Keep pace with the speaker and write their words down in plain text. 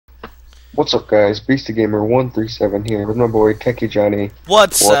What's up, guys? Beastie Gamer 137 here with my boy TECHYJOHNY.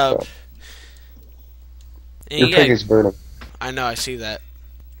 What's up? Your pig is burning. I know, I see that.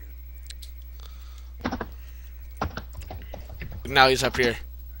 Now he's up here.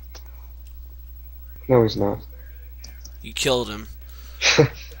 No, he's not. You killed him.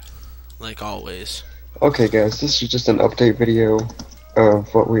 Like always. Okay, guys, this is just an update video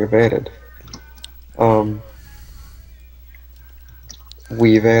of what we have added.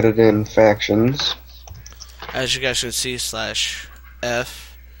 We've added in factions. As you guys can see, /F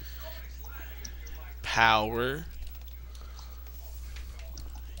power.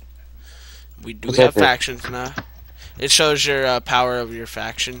 We do have factions now. It shows your power of your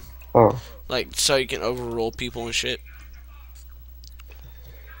faction. Oh. Like, so you can overrule people and shit.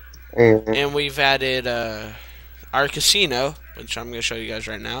 And we've added our casino, which I'm going to show you guys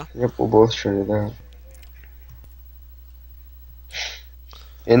right now. Yep, we'll both show you that.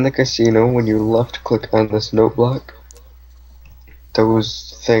 In the casino, when you left click on this note block,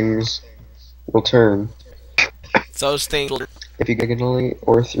 those things will turn. Those things will... If you get only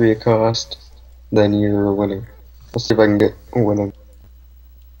or 3 a cost, then you're a winner. Let's see if I can get a winner.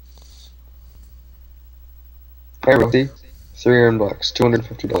 Hey, 3 iron blocks,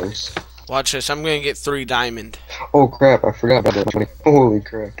 $250. Watch this, I'm gonna get 3 diamond. Oh crap, I forgot about that money. Holy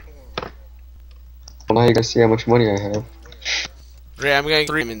crap. Well, now you guys see how much money I have. Yeah, I'm getting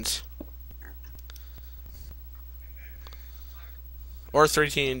 3 diamonds. Or 3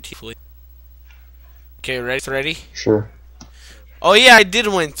 TNT. Okay, ready? Sure. Oh yeah, I did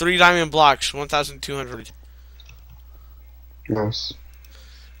win 3 diamond blocks, 1,200. Nice.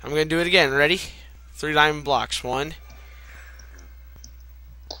 I'm gonna do it again, ready? 3 diamond blocks, 1.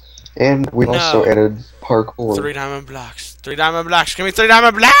 And we also added parkour. 3 diamond blocks. 3 diamond blocks. Give me 3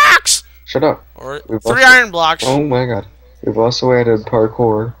 diamond blocks! Shut up. Or 3 iron blocks. Oh my god. We've also added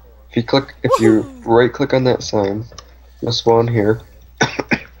parkour. If you right click on that sign, you'll spawn here.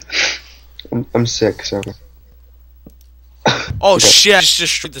 I'm sick, so. Oh shit, I just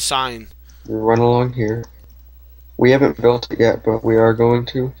destroyed the sign. We run along here. We haven't built it yet, but we are going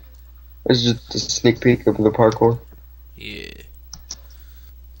to. This is just a sneak peek of the parkour. Yeah.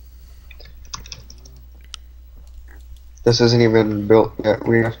 This isn't even built yet.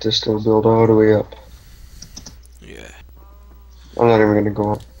 We have to still build all the way up. Yeah. I'm not even gonna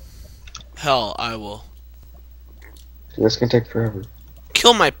go up. Hell, I will. This can take forever.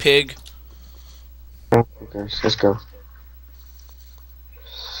 Kill my pig. Oh, okay, let's go.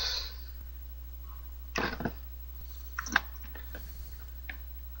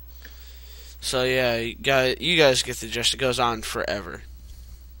 So yeah, you guys get the gist. It goes on forever.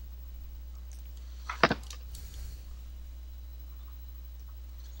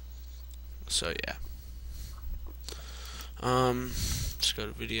 So yeah. Let's go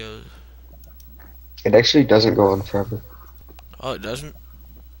to videos. It actually doesn't go on forever. Oh, it doesn't?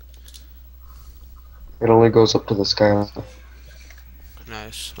 It only goes up to the sky.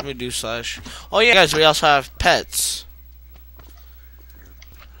 Nice. Let me do /. Oh yeah, guys, we also have pets.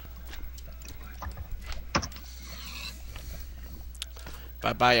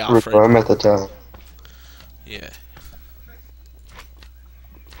 Bye-bye, Alfred. I'm at the top. Yeah.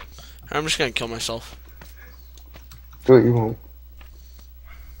 I'm just gonna kill myself. Do it, you won't.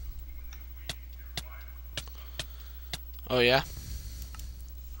 Oh yeah?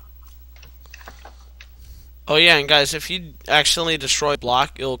 Oh yeah, and guys, if you accidentally destroy a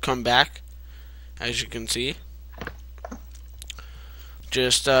block, it'll come back, as you can see.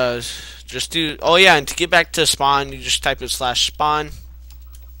 Just do... Oh yeah, and to get back to spawn, you just type in /spawn.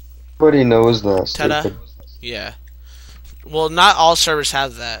 Everybody knows that. Ta-da. Yeah. Well, not all servers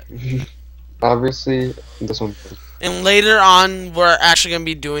have that. Obviously, this one. And later on, we're actually going to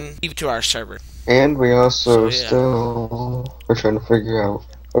be doing to our server. And we also So, yeah. we're trying to figure out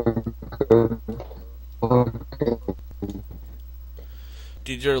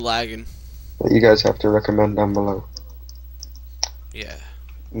Dude, you're lagging. that you guys have to recommend down below. Yeah.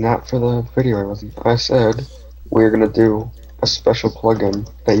 Not for the video, I said we're gonna do a special plugin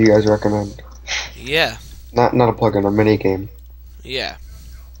that you guys recommend. Yeah. Not a plugin, a mini game. Yeah.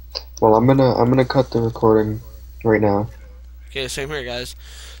 Well, I'm gonna cut the recording right now. Okay, same here, guys.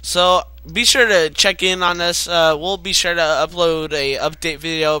 So be sure to check in on us. We'll be sure to upload a update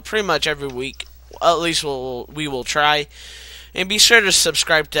video pretty much every week. At least we will try. And be sure to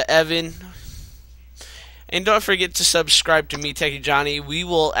subscribe to Evan. And don't forget to subscribe to me, TECHYJOHNY. We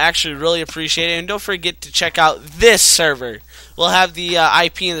will actually really appreciate it. And don't forget to check out this server. We'll have the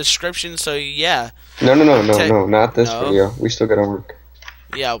IP in the description. So yeah. No, not this video. We still gotta work.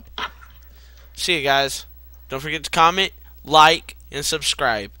 Yeah. See you guys. Don't forget to comment, like, and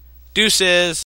subscribe. Deuces.